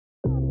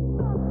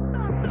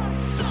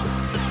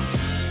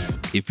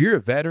If you're a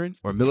veteran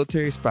or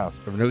military spouse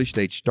of an early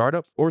stage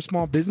startup or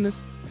small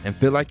business and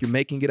feel like you're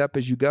making it up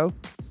as you go,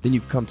 then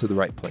you've come to the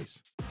right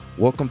place.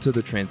 Welcome to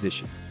The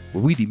Transition,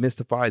 where we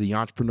demystify the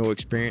entrepreneurial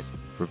experience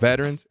for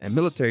veterans and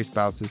military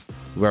spouses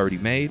who've already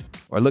made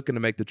or are looking to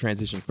make the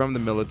transition from the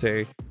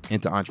military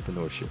into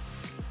entrepreneurship.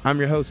 I'm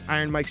your host,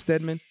 Iron Mike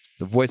Stedman,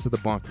 the voice of the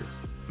bunker.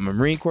 I'm a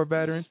Marine Corps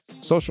veteran,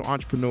 social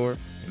entrepreneur,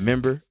 and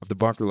member of the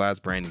Bunker Labs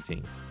branding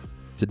team.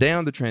 Today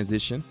on The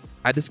Transition,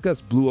 I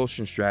discuss Blue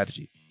Ocean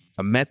Strategy,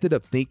 a method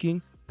of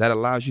thinking that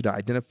allows you to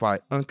identify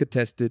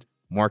uncontested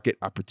market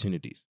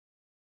opportunities.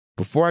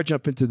 Before I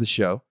jump into the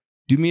show,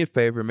 do me a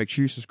favor and make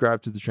sure you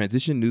subscribe to the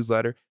Transition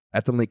newsletter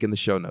at the link in the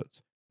show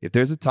notes. If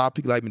there's a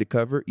topic you'd like me to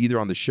cover, either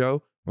on the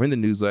show or in the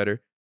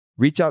newsletter,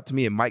 reach out to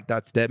me at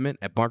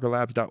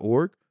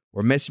mike.stedman@bunkerlabs.org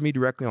or message me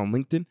directly on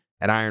LinkedIn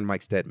at Iron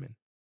Mike Stedman.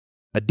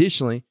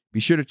 Additionally, be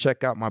sure to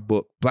check out my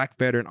book, Black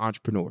Veteran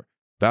Entrepreneur,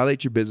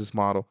 Validate Your Business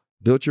Model,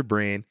 Build Your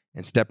Brand,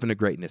 and Step into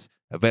Greatness,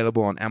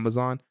 available on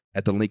Amazon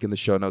at the link in the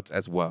show notes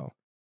as well.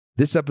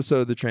 This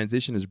episode of The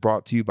Transition is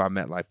brought to you by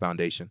MetLife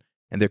Foundation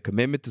and their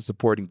commitment to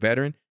supporting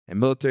veteran and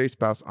military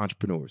spouse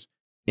entrepreneurs.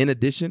 In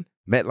addition,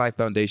 MetLife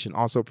Foundation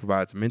also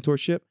provides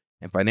mentorship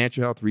and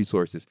financial health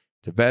resources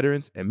to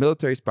veterans and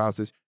military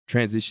spouses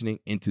transitioning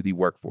into the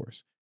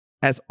workforce.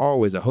 As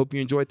always, I hope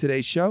you enjoyed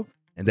today's show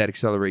and that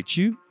accelerates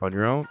you on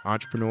your own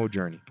entrepreneurial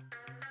journey.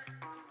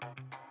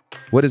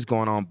 What is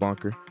going on,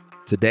 Bunker?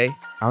 Today,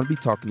 I'm going to be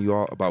talking to you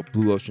all about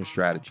Blue Ocean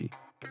Strategy,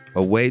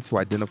 a way to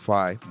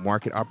identify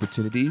market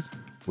opportunities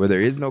where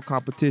there is no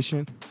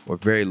competition or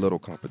very little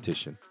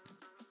competition.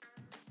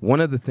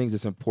 One of the things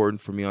that's important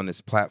for me on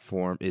this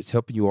platform is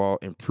helping you all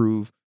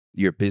improve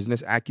your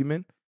business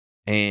acumen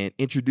and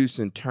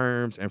introducing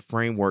terms and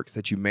frameworks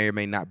that you may or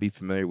may not be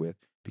familiar with.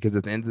 Because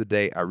at the end of the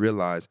day, I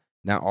realize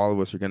not all of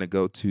us are going to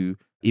go to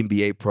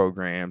MBA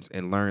programs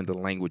and learn the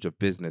language of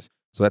business.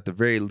 So at the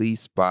very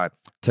least, by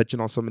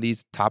touching on some of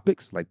these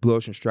topics like Blue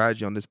Ocean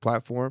Strategy on this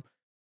platform,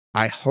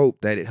 I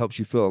hope that it helps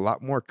you feel a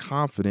lot more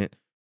confident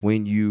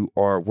when you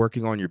are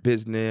working on your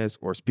business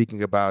or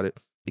speaking about it,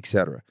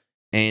 etc.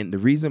 And the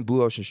reason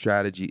Blue Ocean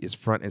Strategy is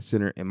front and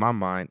center in my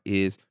mind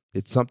is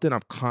it's something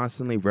I'm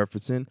constantly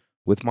referencing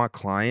with my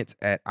clients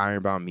at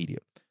Ironbound Media.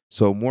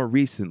 So more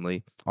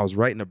recently, I was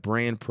writing a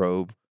brand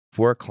probe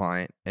for a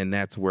client, and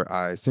that's where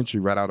I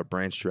essentially write out a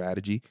brand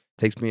strategy. It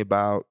takes me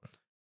about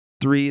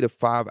 3 to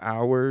 5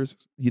 hours,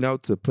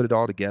 to put it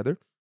all together.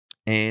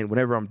 And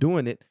whenever I'm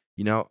doing it,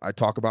 I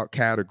talk about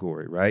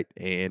category, right?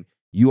 And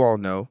you all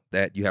know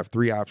that you have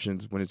 3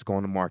 options when it's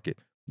going to market.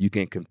 You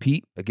can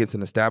compete against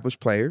an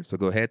established player, so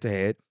go head to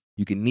head.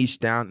 You can niche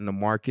down in the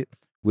market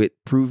with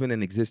proven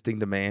and existing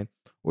demand,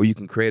 or you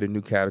can create a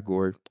new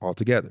category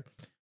altogether.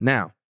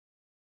 Now,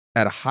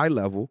 at a high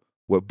level,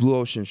 what Blue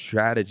Ocean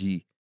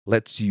Strategy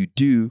lets you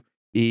do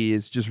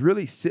is just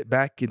really sit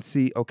back and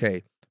see,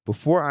 okay,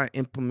 before I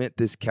implement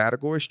this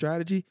category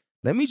strategy,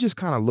 let me just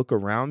kind of look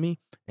around me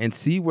and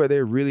see where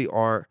there really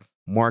are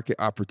market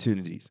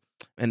opportunities.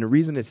 And the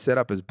reason it's set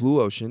up as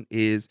Blue Ocean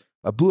is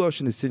a blue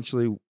ocean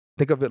essentially,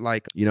 think of it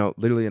like,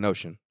 literally an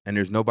ocean, and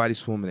there's nobody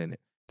swimming in it.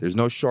 There's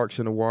no sharks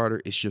in the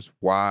water. It's just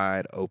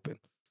wide open.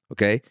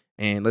 Okay.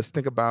 And let's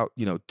think about,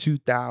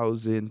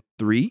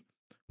 2003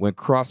 when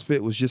CrossFit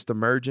was just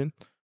emerging,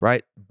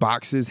 right?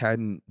 Boxes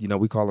hadn't,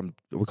 we call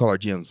our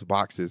gyms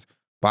boxes.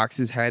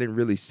 Boxes hadn't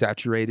really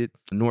saturated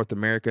North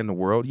America and the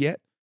world yet.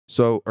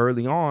 So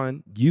early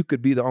on, you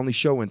could be the only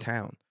show in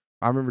town.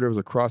 I remember there was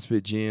a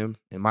CrossFit gym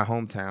in my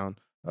hometown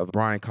of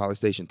Bryan, College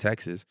Station,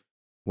 Texas,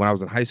 when I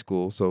was in high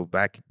school. So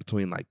back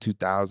between like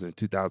 2000 and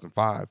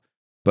 2005.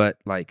 But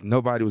like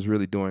nobody was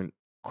really doing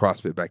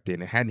CrossFit back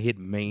then. It hadn't hit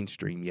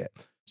mainstream yet.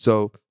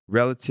 So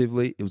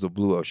relatively, it was a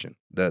blue ocean,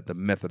 the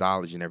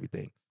methodology and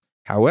everything.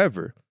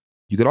 However,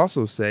 you could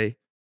also say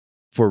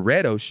for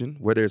red ocean,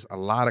 where there's a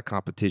lot of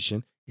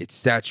competition, it's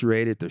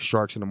saturated, there's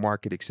sharks in the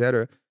market, et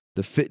cetera,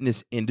 the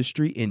fitness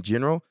industry in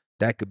general,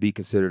 that could be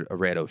considered a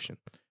red ocean,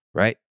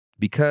 right?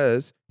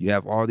 Because you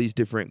have all these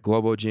different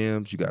global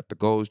gyms. You got the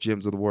Gold's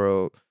Gyms of the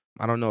world.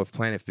 I don't know if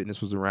Planet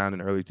Fitness was around in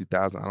the early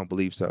 2000s. I don't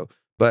believe so.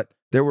 But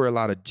there were a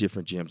lot of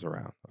different gyms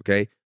around,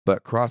 okay?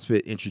 But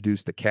CrossFit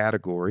introduced the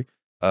category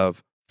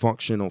of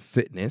functional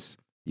fitness,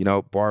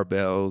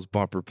 barbells,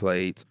 bumper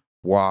plates,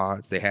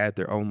 WODs. They had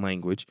their own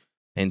language.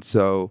 And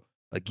so,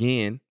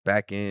 again,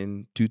 back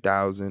in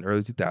 2000,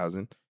 early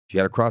 2000, if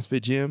you had a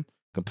CrossFit gym,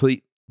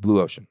 complete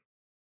blue ocean.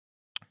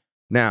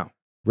 Now,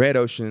 red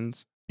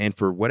oceans, and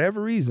for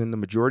whatever reason, the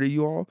majority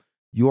of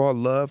you all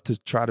love to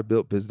try to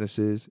build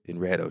businesses in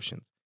red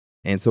oceans.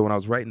 And so when I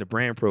was writing the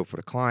brand pro for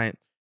the client,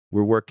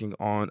 we're working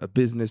on a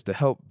business to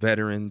help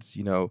veterans,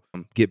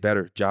 get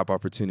better job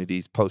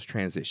opportunities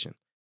post-transition.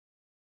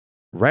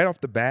 Right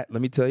off the bat,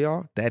 let me tell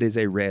y'all, that is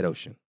a red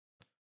ocean,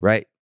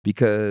 right?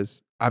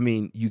 Because,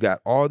 you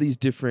got all these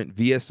different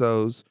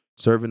VSOs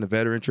serving the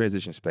veteran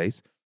transition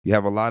space. You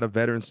have a lot of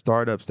veteran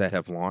startups that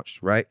have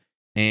launched, right?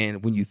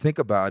 And when you think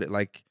about it,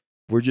 like,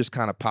 we're just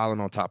kind of piling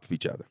on top of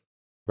each other,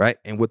 right?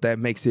 And what that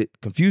makes it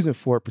confusing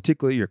for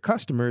particularly your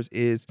customers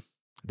is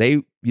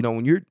they,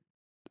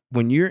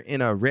 when you're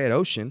in a red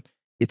ocean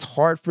it's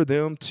hard for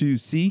them to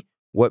see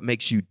what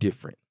makes you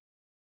different,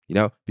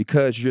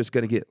 because you're just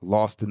going to get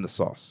lost in the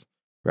sauce,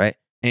 right?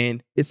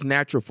 And it's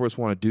natural for us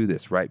to want to do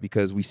this, right?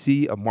 Because we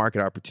see a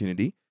market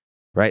opportunity,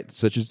 right?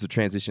 Such as the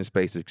transition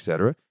space, et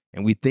cetera.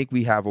 And we think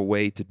we have a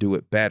way to do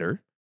it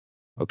better,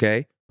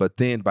 okay? But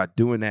then by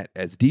doing that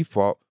as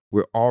default,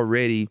 we're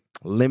already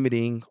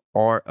limiting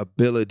our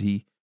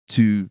ability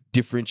to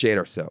differentiate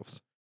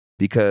ourselves.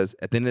 Because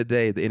at the end of the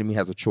day, the enemy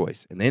has a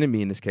choice. And the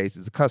enemy in this case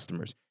is the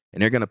customers.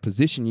 And they're going to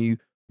position you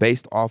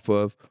based off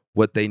of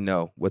what they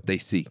know, what they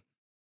see.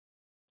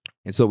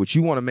 And so what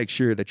you want to make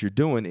sure that you're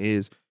doing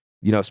is,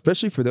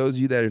 especially for those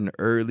of you that are in the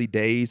early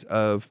days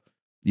of,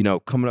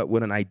 coming up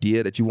with an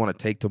idea that you want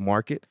to take to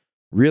market,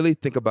 really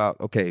think about,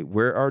 okay,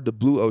 where are the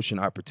blue ocean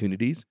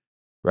opportunities,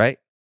 right?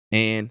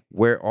 And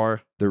where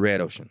are the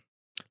red ocean?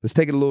 Let's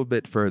take it a little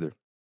bit further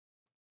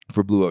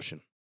for blue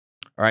ocean.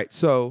 All right,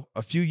 so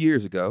a few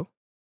years ago,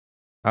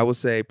 I would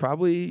say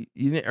probably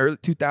in the early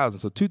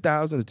 2000s, so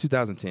 2000 to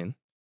 2010,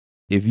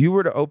 if you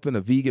were to open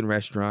a vegan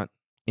restaurant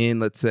in,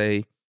 let's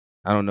say,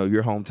 I don't know,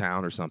 your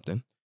hometown or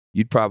something,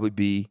 you'd probably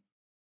be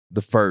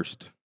the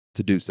first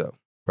to do so,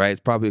 right? It's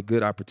probably a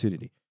good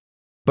opportunity.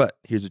 But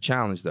here's a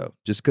challenge, though.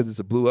 Just because it's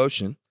a blue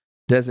ocean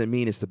doesn't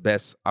mean it's the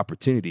best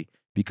opportunity,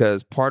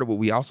 because part of what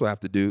we also have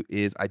to do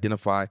is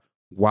identify,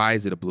 why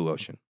is it a blue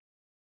ocean?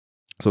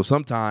 So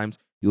sometimes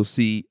you'll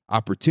see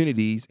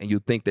opportunities and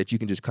you'll think that you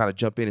can just kind of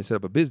jump in and set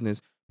up a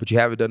business, but you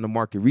haven't done the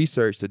market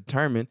research to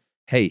determine,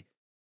 hey,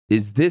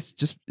 is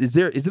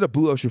it a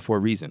blue ocean for a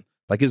reason?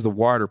 Like, is the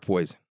water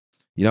poison?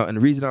 And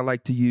the reason I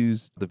like to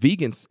use the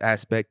vegan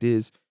aspect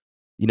is,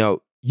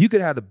 you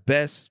could have the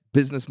best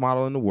business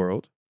model in the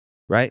world,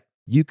 right?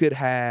 You could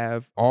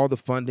have all the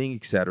funding,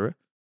 et cetera.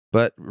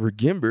 But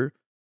remember,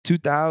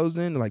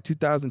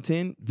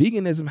 2010,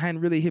 veganism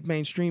hadn't really hit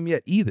mainstream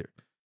yet either.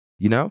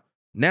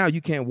 Now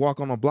you can't walk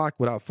on a block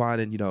without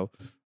finding,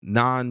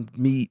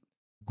 non-meat,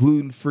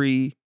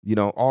 gluten-free,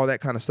 all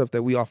that kind of stuff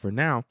that we offer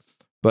now.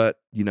 But,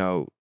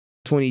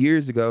 20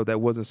 years ago, that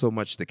wasn't so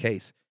much the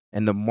case.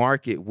 And the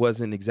market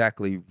wasn't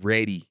exactly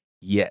ready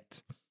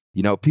yet.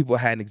 People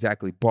hadn't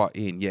exactly bought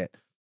in yet.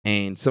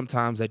 And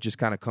sometimes that just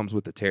kind of comes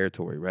with the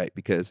territory, right?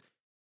 Because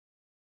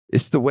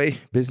it's the way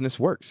business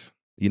works.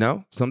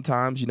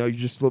 Sometimes, you're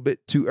just a little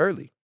bit too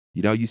early.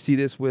 You see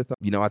this with,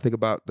 I think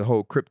about the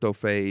whole crypto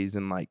phase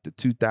in like the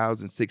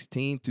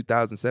 2016,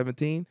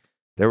 2017.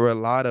 There were a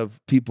lot of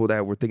people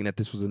that were thinking that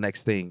this was the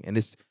next thing. And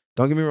this,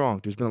 don't get me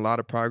wrong, there's been a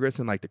lot of progress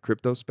in like the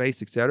crypto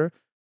space, et cetera.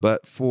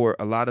 But for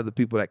a lot of the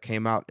people that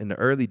came out in the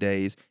early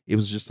days, it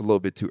was just a little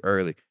bit too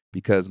early,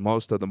 because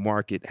most of the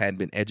market hadn't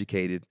been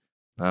educated.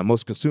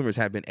 Most consumers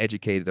had been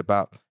educated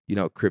about,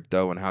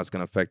 crypto and how it's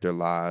going to affect their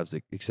lives,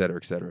 et cetera,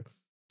 et cetera.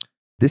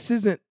 This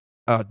isn't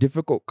a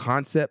difficult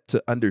concept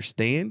to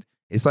understand.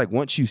 It's like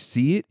once you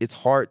see it, it's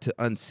hard to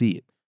unsee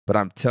it. But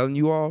I'm telling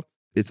you all,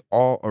 it's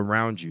all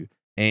around you.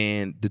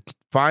 And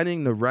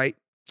finding the right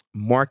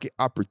market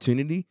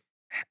opportunity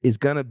is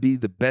going to be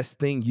the best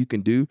thing you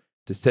can do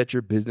to set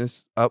your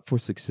business up for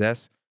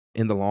success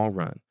in the long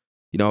run.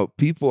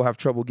 People have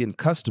trouble getting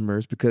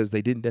customers because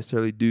they didn't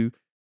necessarily do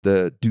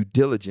the due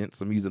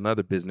diligence, let me use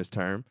another business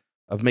term,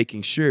 of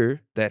making sure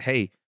that,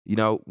 hey,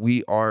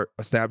 we are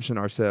establishing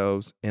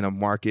ourselves in a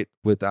market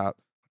without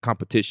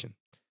competition.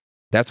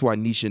 That's why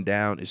niching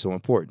down is so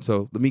important.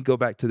 So let me go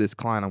back to this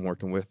client I'm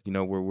working with,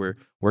 where we're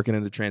working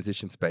in the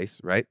transition space,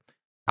 right?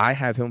 I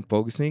have him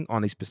focusing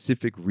on a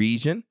specific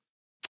region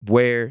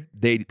where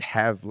they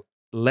have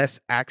less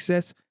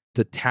access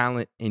to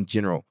talent in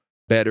general,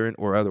 veteran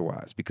or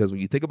otherwise. Because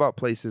when you think about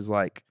places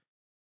like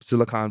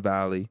Silicon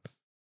Valley,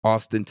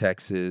 Austin,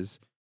 Texas,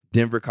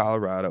 Denver,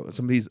 Colorado, and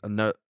some of these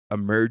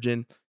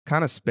emerging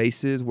kind of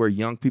spaces where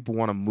young people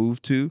want to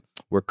move to,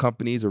 where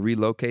companies are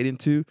relocating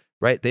to,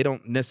 right? They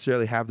don't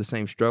necessarily have the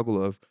same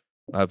struggle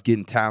of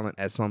getting talent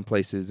as some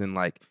places in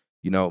like,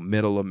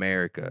 middle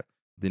America,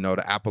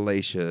 the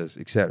Appalachians,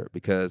 et cetera,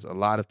 because a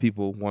lot of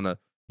people want to,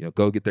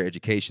 go get their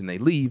education. They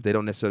leave. They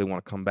don't necessarily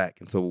want to come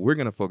back. And so what we're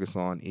going to focus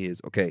on is,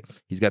 okay,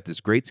 he's got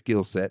this great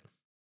skill set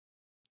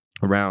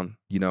around,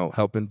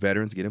 helping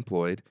veterans get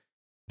employed.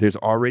 There's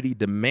already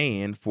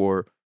demand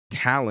for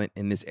talent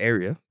in this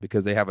area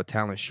because they have a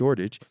talent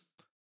shortage.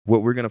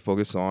 What we're going to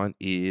focus on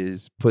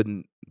is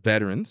putting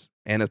veterans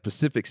and a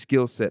specific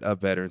skill set of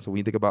veterans. So when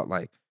you think about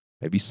like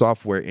maybe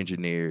software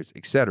engineers,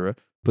 et cetera,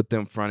 put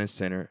them front and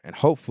center and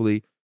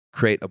hopefully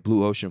create a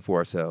blue ocean for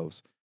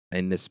ourselves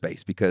in this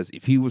space. Because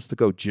if he was to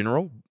go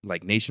general,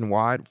 like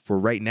nationwide, for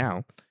right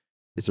now,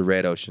 it's a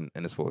red ocean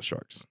and it's full of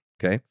sharks.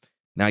 Okay.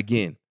 Now,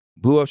 again,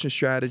 blue ocean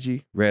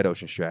strategy, red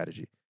ocean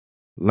strategy.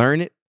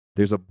 Learn it.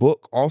 There's a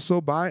book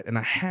also by it, and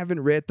I haven't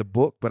read the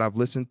book, but I've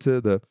listened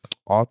to the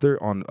author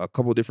on a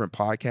couple of different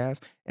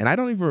podcasts, and I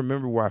don't even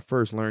remember where I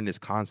first learned this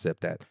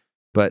concept at.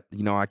 But,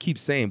 I keep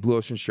saying blue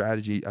ocean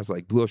strategy. I was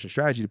like, blue ocean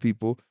strategy to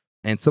people,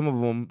 and some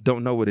of them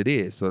don't know what it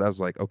is. So that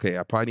was like, okay,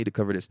 I probably need to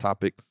cover this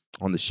topic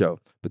on the show.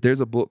 But there's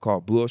a book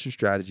called Blue Ocean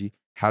Strategy,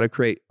 How to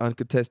Create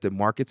Uncontested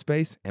Market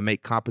Space and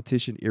Make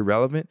Competition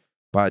Irrelevant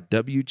by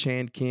W.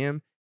 Chan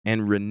Kim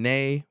and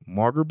Renee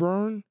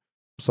Margerburn.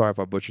 sorry if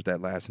I butchered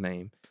that last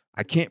name.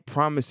 I can't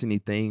promise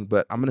anything,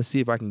 but I'm going to see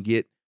if I can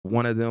get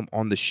one of them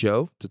on the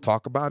show to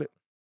talk about it.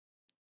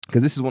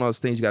 Because this is one of those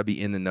things you got to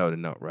be in the know to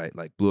know, right?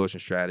 Like Blue Ocean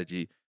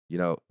strategy,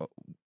 your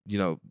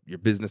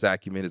business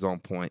acumen is on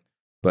point.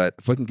 But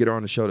if I can get her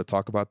on the show to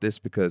talk about this,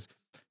 because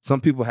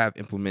some people have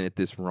implemented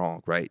this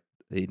wrong, right?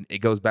 It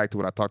goes back to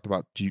what I talked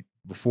about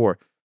before.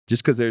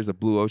 Just because there's a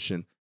blue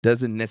ocean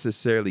doesn't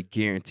necessarily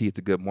guarantee it's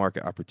a good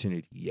market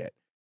opportunity yet.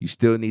 You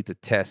still need to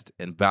test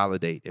and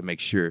validate and make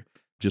sure,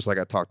 just like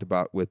I talked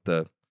about with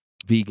the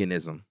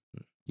veganism,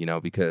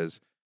 because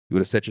you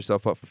would have set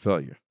yourself up for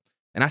failure.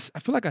 And I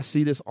feel like I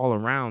see this all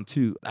around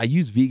too. I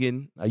use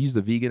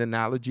the vegan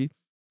analogy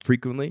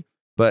frequently,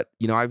 but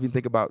I even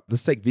think about,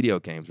 let's take video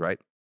games, right?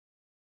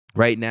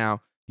 Right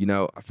now,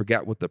 I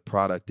forgot what the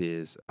product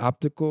is.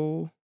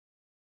 Optical,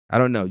 I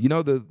don't know.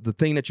 The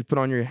thing that you put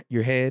on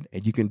your head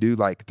and you can do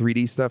like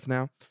 3D stuff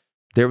now?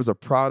 There was a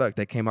product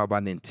that came out by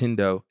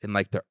Nintendo in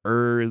like the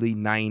early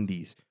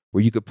 90s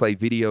where you could play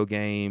video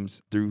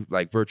games through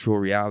like virtual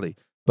reality,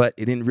 but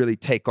it didn't really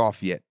take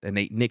off yet and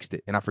they nixed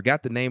it. And I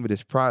forgot the name of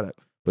this product,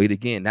 but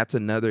again, that's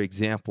another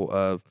example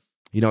of,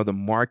 the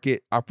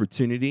market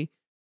opportunity.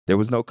 There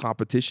was no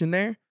competition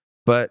there,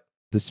 but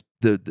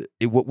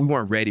we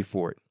weren't ready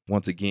for it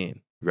once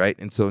again, right?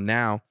 And so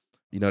now,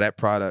 that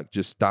product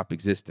just stopped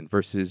existing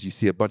versus you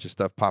see a bunch of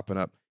stuff popping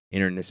up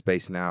entering this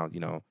space now,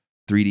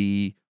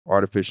 3D,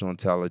 artificial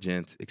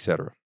intelligence,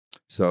 etc.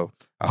 So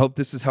I hope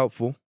this is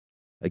helpful.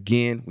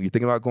 Again, when you're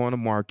thinking about going to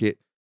market,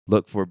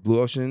 look for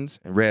blue oceans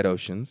and red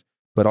oceans,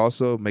 but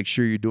also make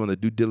sure you're doing the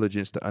due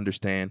diligence to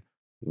understand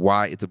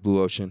why it's a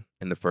blue ocean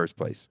in the first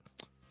place.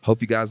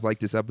 Hope you guys like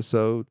this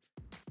episode.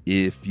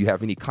 If you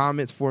have any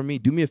comments for me,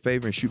 do me a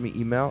favor and shoot me an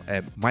email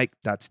at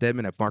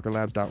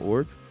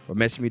mike.stedman@markerlabs.org or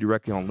message me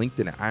directly on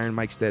LinkedIn at Iron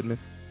Mike Stedman.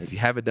 And if you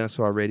haven't done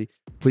so already,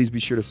 please be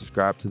sure to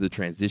subscribe to the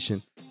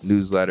Transition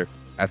newsletter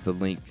at the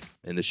link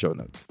in the show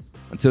notes.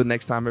 Until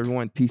next time,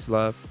 everyone, peace,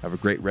 love. Have a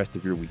great rest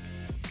of your week.